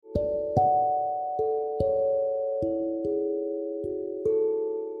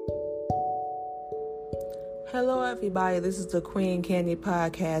Hello everybody, this is the Queen Candy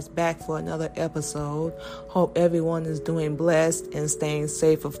Podcast back for another episode. Hope everyone is doing blessed and staying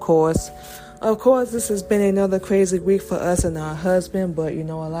safe, of course. Of course, this has been another crazy week for us and our husband, but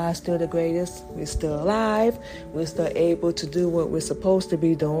Allah's still the greatest. We're still alive. We're still able to do what we're supposed to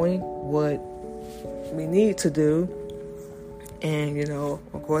be doing, what we need to do. And,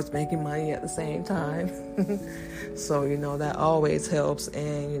 of course, making money at the same time. So, that always helps.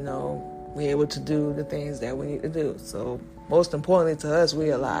 And, we're able to do the things that we need to do. So, most importantly to us,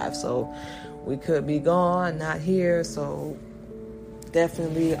 we're alive. So, we could be gone, not here. So,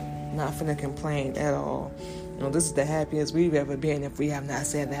 definitely not finna complain at all. This is the happiest we've ever been, if we have not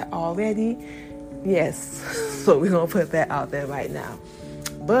said that already. Yes. So, we're going to put that out there right now.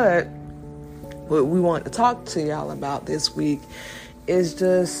 But what we want to talk to y'all about this week is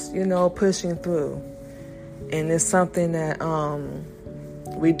just, pushing through. And it's something that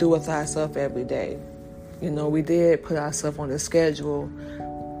we do with ourselves every day. We did put ourselves on the schedule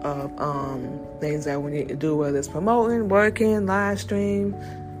of things that we need to do, whether it's promoting, working, live stream,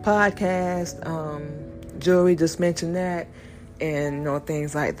 podcast, jewelry, just mentioned that, and,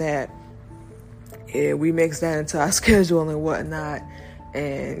 things like that. Yeah, we mix that into our schedule and whatnot.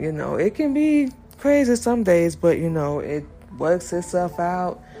 And, it can be crazy some days, but, it works itself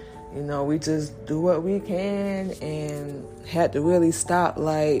out. We just do what we can and had to really stop,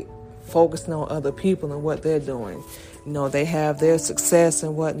 focusing on other people and what they're doing. They have their success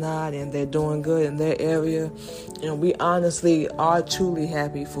and whatnot, and they're doing good in their area. And we honestly are truly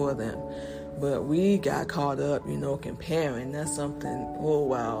happy for them. But we got caught up, comparing. That's something,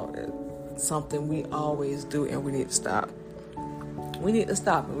 something we always do, and we need to stop. We need to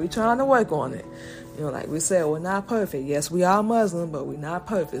stop it. We're trying to work on it. Like we said, we're not perfect. Yes, we are Muslim, but we're not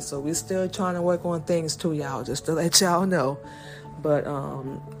perfect. So we're still trying to work on things too, y'all, just to let y'all know. But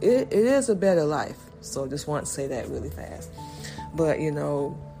it is a better life. So just want to say that really fast. But,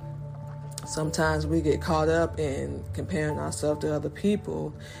 sometimes we get caught up in comparing ourselves to other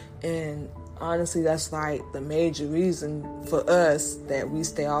people. And honestly, that's the major reason for us that we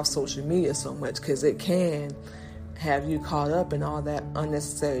stay off social media so much, because it can have you caught up in all that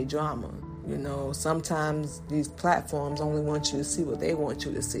unnecessary drama. Sometimes these platforms only want you to see what they want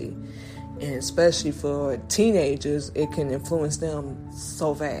you to see. And especially for teenagers, it can influence them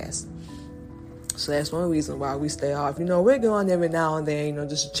so fast. So that's one reason why we stay off. We're going every now and then,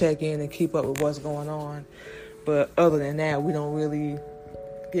 just to check in and keep up with what's going on. But other than that, we don't really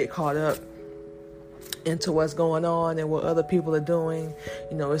get caught up into what's going on and what other people are doing.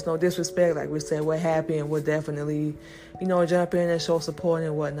 It's no disrespect. Like we said, we're happy and we're definitely, jump in and show support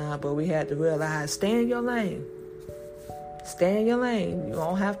and whatnot. But we had to realize, stay in your lane. Stay in your lane. You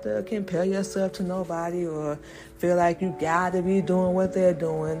don't have to compare yourself to nobody or feel like you gotta be doing what they're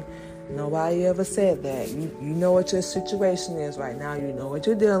doing. Nobody ever said that. You know what your situation is right now. You know what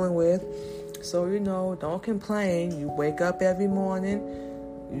you're dealing with. So, don't complain. You wake up every morning.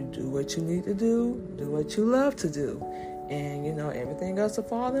 You do what you need to do what you love to do. And, everything else will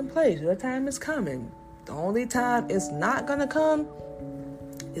fall in place. Your time is coming. The only time it's not going to come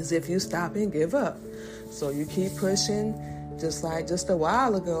is if you stop and give up. So you keep pushing. Just a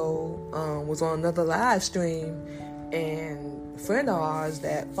while ago, was on another live stream, and a friend of ours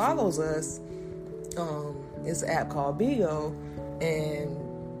that follows us, it's an app called Bigo,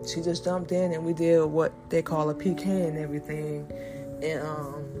 and she just jumped in and we did what they call a PK and everything.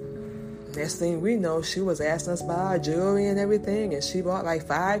 And next thing we know, she was asking us about our jewelry and everything, and she bought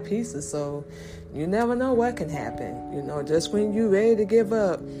 5 pieces. So you never know what can happen. Just when you're ready to give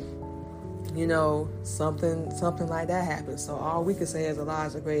up, something like that happens. So all we can say is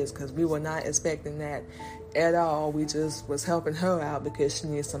Allah's the greatest, because we were not expecting that at all. We just was helping her out because she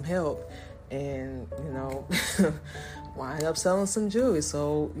needed some help, and wind up selling some jewelry.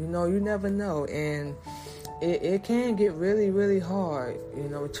 So you never know, and it can get really, really hard.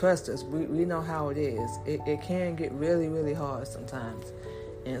 Trust us, we know how it is. It can get really, really hard sometimes.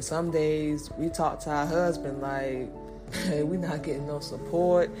 And some days we talk to our husband hey, we're not getting no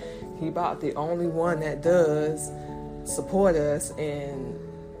support. He about the only one that does support us. And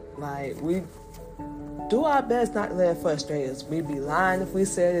we do our best not to let it frustrate us. We'd be lying if we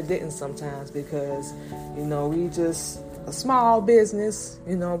said it didn't sometimes, because, we just a small business,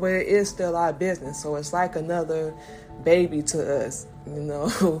 but it is still our business. So it's like another baby to us,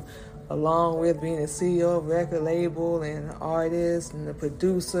 along with being a CEO of a record label and an artist and a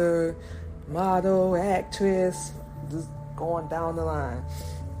producer, model, actress, just going down the line.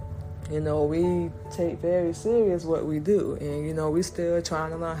 We take very serious what we do, and we still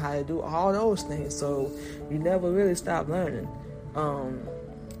trying to learn how to do all those things. So you never really stop learning.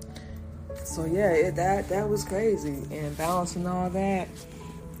 So yeah, that was crazy, and balancing all that,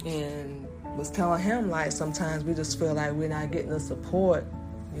 and was telling him like sometimes we just feel like we're not getting the support,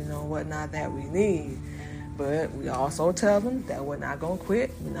 whatnot that we need. But we also tell them that we're not going to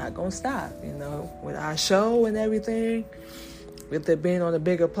quit, we're not going to stop, with our show and everything, with it being on a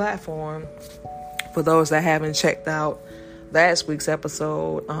bigger platform. For those that haven't checked out last week's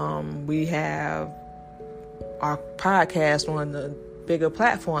episode, we have our podcast on the bigger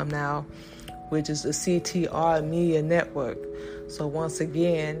platform now, which is the CTR Media Network. So once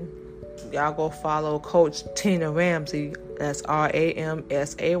again, y'all go follow Coach Tina Ramsay. That's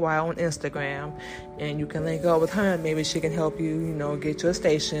RAMSAY on Instagram, and you can link up with her, and maybe she can help you, get your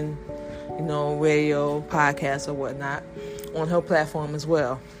station, radio, podcast, or whatnot on her platform as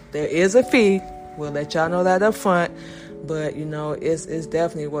well. There is a fee. We'll let y'all know that up front, but it's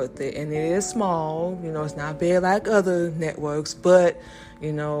definitely worth it, and it is small. It's not big like other networks, but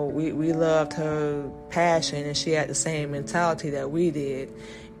we loved her passion, and she had the same mentality that we did.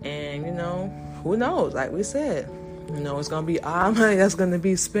 And who knows? Like we said, it's gonna be our money that's gonna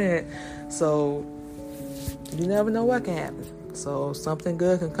be spent. So you never know what can happen. So something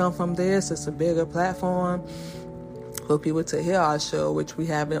good can come from this. It's a bigger platform for people to hear our show, which we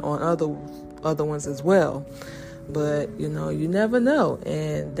have it on other ones as well. But you never know,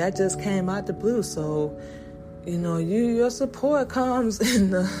 and that just came out the blue. So your support comes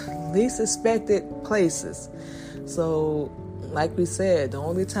in the least expected places. So like we said, the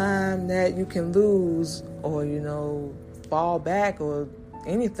only time that you can lose or fall back or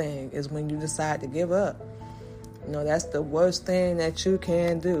anything is when you decide to give up. That's the worst thing that you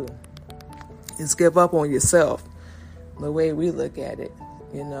can do, is give up on yourself. The way we look at it,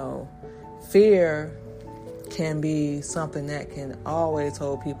 fear can be something that can always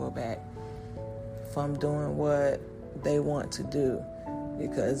hold people back from doing what they want to do,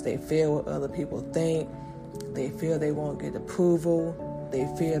 because they fear what other people think. They fear they won't get approval. They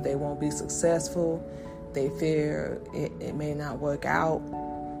fear they won't be successful. They fear it may not work out.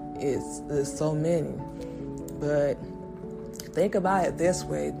 There's so many. But think about it this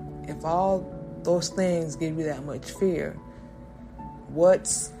way. If all those things give you that much fear,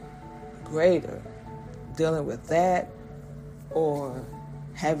 what's greater? Dealing with that, or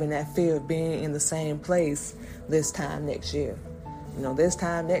having that fear of being in the same place this time next year? This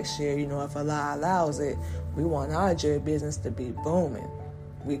time next year, if Allah allows it, we want our jury business to be booming.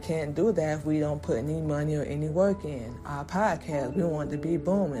 We can't do that if we don't put any money or any work in. Our podcast, we want it to be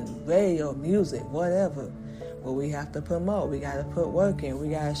booming. Radio, music, whatever. But we have to promote. We got to put work in. We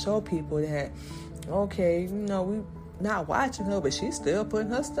got to show people that, okay, we not watching her, but she's still putting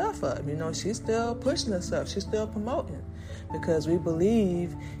her stuff up. She's still pushing her stuff. She's still promoting. Because we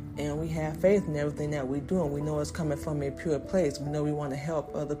believe and we have faith in everything that we do, and we know it's coming from a pure place. We know we want to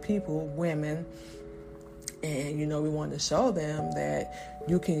help other people, women, and we want to show them that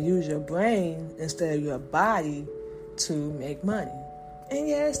you can use your brain instead of your body to make money. And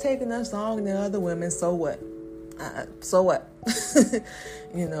yeah, it's taking us longer than other women, so what? So what?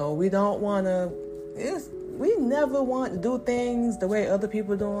 We don't want to, we never want to do things the way other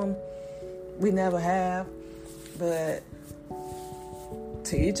people do them. We never have. But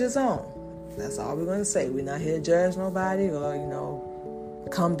to each his own. That's all we're going to say. We're not here to judge nobody or,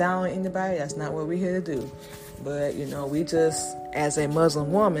 come down on anybody. That's not what we're here to do. But, we just, as a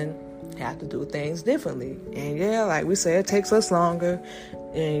Muslim woman, have to do things differently. And yeah, like we said, it takes us longer.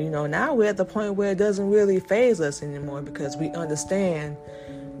 And, now we're at the point where it doesn't really faze us anymore, because we understand,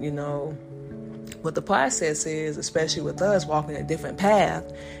 what the process is, especially with us walking a different path,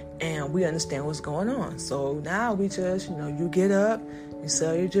 and we understand what's going on. So now we just, you get up, you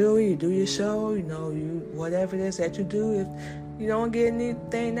sell your jewelry, you do your show, you whatever it is that you do. If you don't get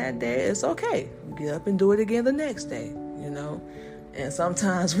anything that day, it's okay. You get up and do it again the next day, And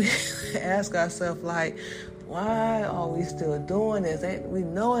sometimes we ask ourselves, like, why are we still doing this? We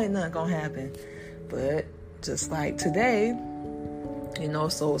know ain't nothing gonna happen. But just like today,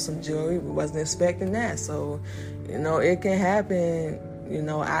 sold some jewelry. We wasn't expecting that. So, it can happen,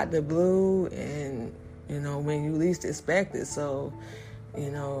 out the blue and, when you least expect it. So,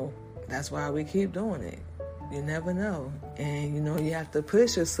 that's why we keep doing it. You never know. And, you have to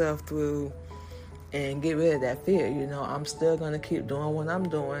push yourself through and get rid of that fear. I'm still going to keep doing what I'm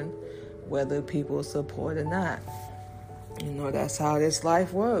doing, whether people support or not. That's how this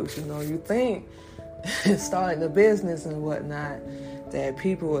life works. You think starting a business and whatnot, that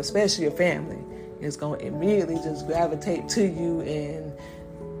people, especially your family, is going to immediately just gravitate to you and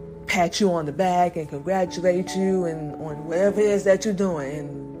pat you on the back and congratulate you and on whatever it is that you're doing.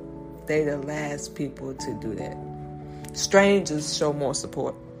 And they're the last people to do that. Strangers show more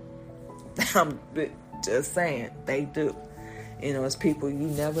support. I'm just saying, they do. It's people you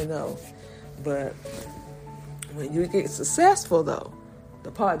never know. But when you get successful, though,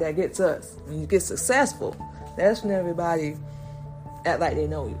 the part that gets us, when you get successful, that's when everybody act like they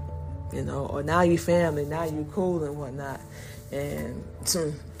know you, or now you family, now you cool and whatnot. And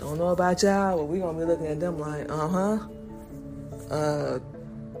don't know about y'all, but we gonna be looking at them like,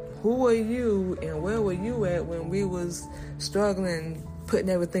 who were you and where were you at when we was struggling, putting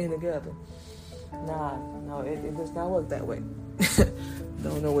everything together? No, it does not work that way.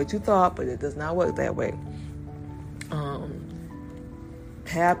 Don't know what you thought, but it does not work that way.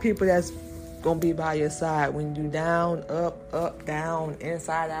 Have people that's gonna be by your side when you down, up, down,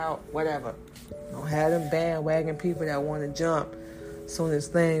 inside out, whatever. Don't have them bandwagon people that want to jump as soon as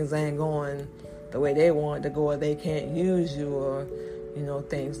things ain't going the way they want to go, or they can't use you, or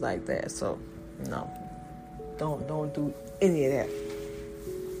things like that. So no, don't do any of that.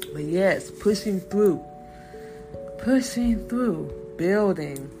 But yes, pushing through,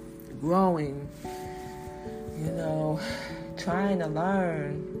 building, growing, trying to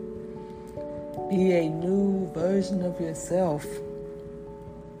learn, be a new version of yourself,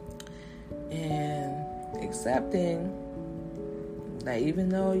 and accepting that even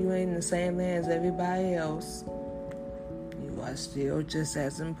though you ain't in the same land as everybody else, you are still just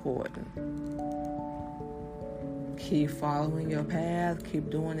as important. Keep following your path,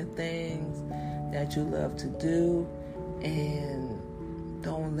 keep doing the things that you love to do, and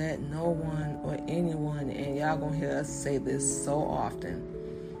don't let no one or anyone, and y'all gonna hear us say this so often,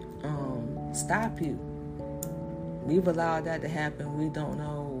 stop you. We've allowed that to happen, we don't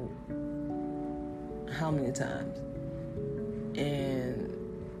know how many times. And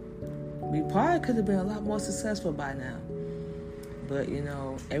we probably could have been a lot more successful by now. But,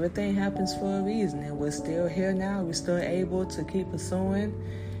 everything happens for a reason, and we're still here now. We're still able to keep pursuing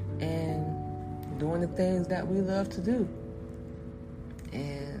and doing the things that we love to do.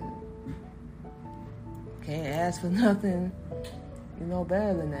 And can't ask for nothing,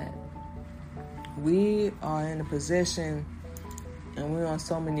 better than that. We are in a position, and we're on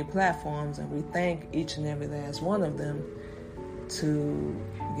so many platforms, and we thank each and every last one of them to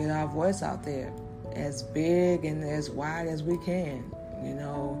get our voice out there as big and as wide as we can,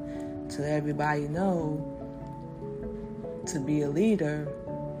 to let everybody know to be a leader,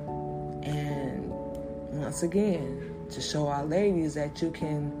 and once again, to show our ladies that you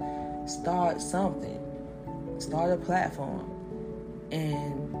can start something, start a platform,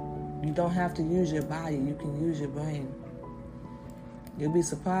 and you don't have to use your body, you can use your brain. You'll be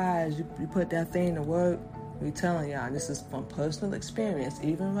surprised, you put that thing to work. We're telling y'all, this is from personal experience,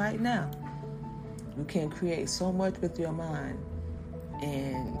 even right now. You can create so much with your mind,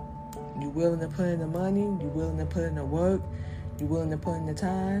 and you're willing to put in the money, you're willing to put in the work, you're willing to put in the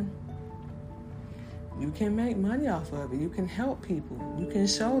time. You can make money off of it. You can help people. You can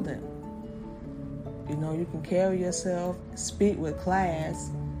show them. You can carry yourself, speak with class,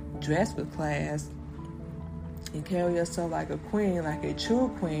 dress with class, and carry yourself like a queen, like a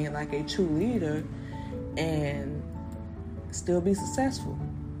true leader, and still be successful.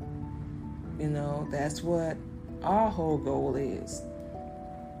 That's what our whole goal is.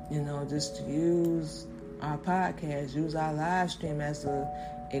 Just to use our podcast, use our live stream as an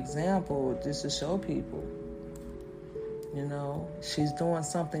example, just to show people, she's doing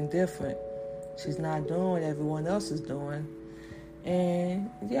something different. She's not doing what everyone else is doing. And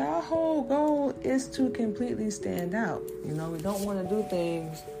our whole goal is to completely stand out. We don't want to do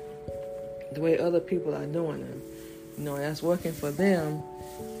things the way other people are doing them. That's working for them,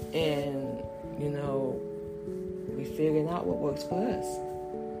 and we figuring out what works for us.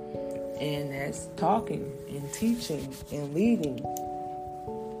 And that's talking and teaching and leading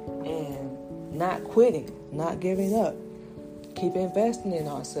and not quitting, not giving up. Keep investing in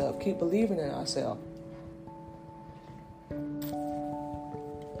ourselves. Keep believing in ourselves.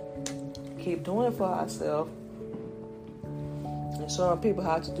 Keep doing it for ourselves and showing people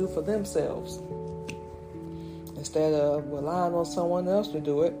how to do for themselves, instead of relying on someone else to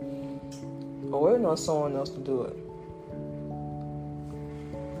do it or waiting on someone else to do it.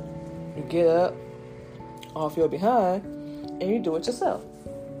 You get up off your behind and you do it yourself.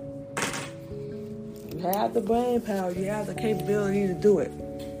 You have the brain power, you have the capability to do it.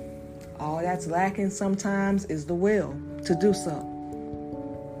 All that's lacking sometimes is the will to do so.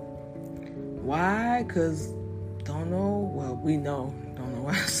 Why? Because don't know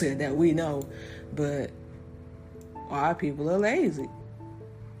why I said that, we know, but our people are lazy.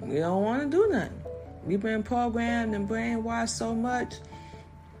 We don't want to do nothing. We've been programmed and brainwashed so much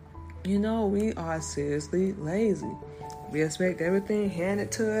we are seriously lazy. We expect everything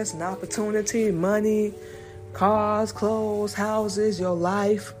handed to us, an opportunity, money, cars, clothes, houses, your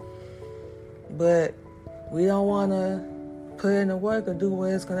life. But we don't want to put in the work or do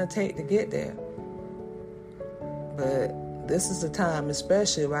what it's going to take to get there. But this is the time,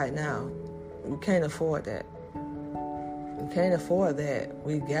 especially right now. We can't afford that. We can't afford that.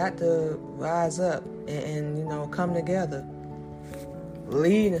 We got to rise up and come together.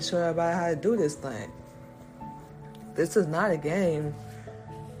 Lead and show everybody how to do this thing. This is not a game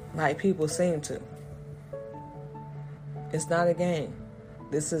like people seem to. It's not a game.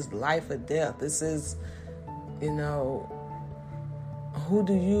 This is life or death. This is, who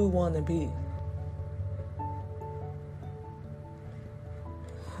do you want to be?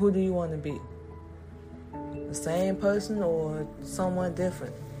 Who do you want to be? The same person or someone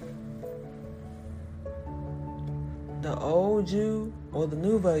different? The old you or the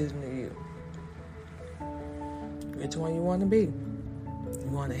new version of you? Which one you want to be?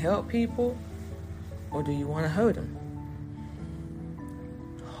 You want to help people or do you want to hurt them?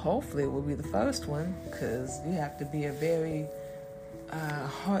 Hopefully it will be the first one, because you have to be a very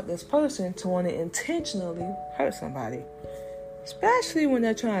heartless person to want to intentionally hurt somebody, especially when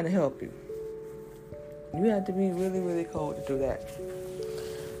they're trying to help you. You have to be really, really cold to do that.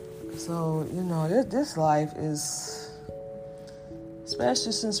 So, this life is,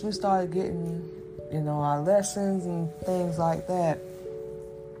 especially since we started getting, our lessons and things like that,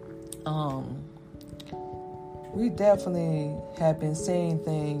 we definitely have been seeing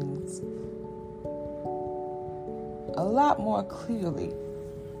things a lot more clearly.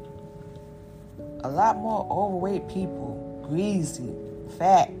 A lot more overweight people, greasy,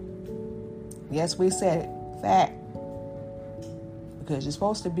 fat. Yes, we said it, fat. Because you're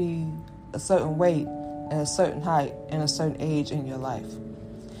supposed to be a certain weight and a certain height and a certain age in your life.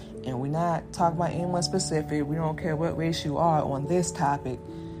 And we're not talking about anyone specific. We don't care what race you are on this topic,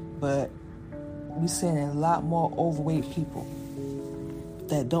 but we're seeing a lot more overweight people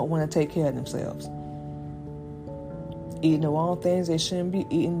that don't want to take care of themselves. Eating the wrong things they shouldn't be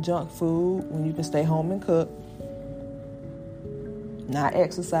eating, junk food when you can stay home and cook. Not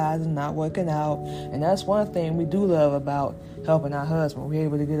exercising, not working out. And that's one thing we do love about helping our husband. We're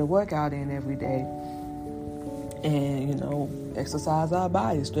able to get a workout in every day. And, exercise our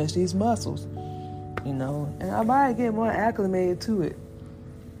body, stretch these muscles. And our body get more acclimated to it.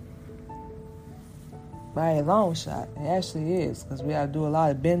 By a long shot. It actually is. Because we have to do a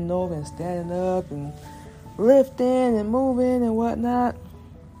lot of bending over and standing up and lifting and moving and whatnot.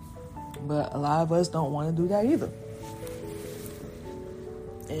 But a lot of us don't want to do that either.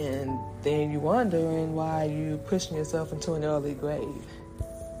 And then you're wondering why you're pushing yourself into an early grave.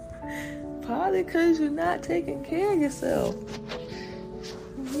 Probably because you're not taking care of yourself.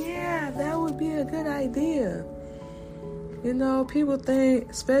 Yeah, that would be a good idea. People think,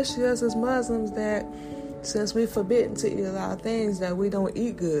 especially us as Muslims, that since we're forbidden to eat a lot of things, that we don't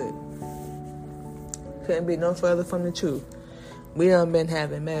eat good. Couldn't be no further from the truth. We done been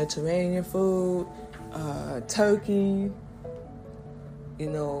having Mediterranean food, turkey.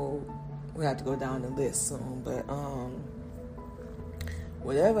 We have to go down the list soon, but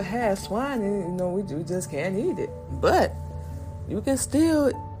whatever has swine in it, we just can't eat it. But you can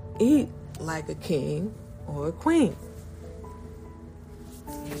still eat like a king or a queen.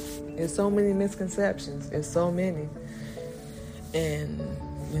 There's so many misconceptions. There's so many. And,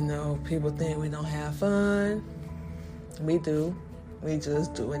 people think we don't have fun. We do. We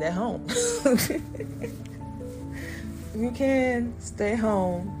just do it at home. You can stay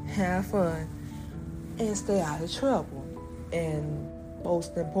home, have fun, and stay out of trouble. And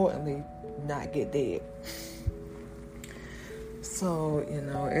most importantly, not get dead. So,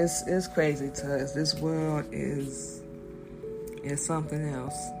 it's crazy to us. This world is something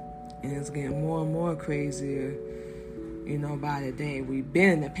else. And it's getting more and more crazier, by the day. We've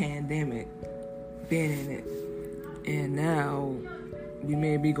been in the pandemic, been in it. And now we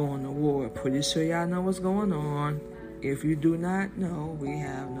may be going to war. Pretty sure y'all know what's going on. If you do not know, we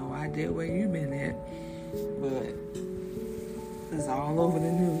have no idea where you've been at. But it's all over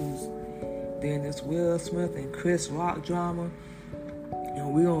the news. Then this Will Smith and Chris Rock drama.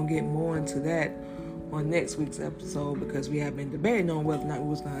 And we're going to get more into that on next week's episode, because we have been debating on whether or not we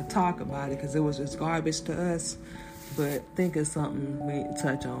was going to talk about it, because it was just garbage to us. But think of something we need to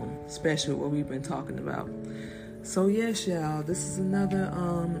touch on, especially what we've been talking about. So yes, y'all, this is another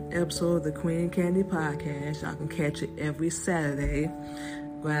episode of the Queen Candy Podcast. Y'all can catch it every Saturday.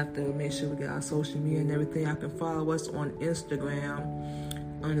 We'll have to make sure we get our social media and everything. Y'all can follow us on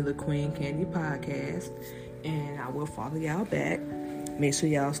Instagram under the Queen Candy Podcast, and I will follow y'all back. Make sure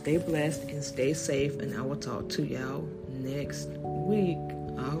y'all stay blessed and stay safe, and I will talk to y'all next week.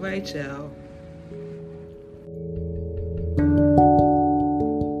 All right, y'all.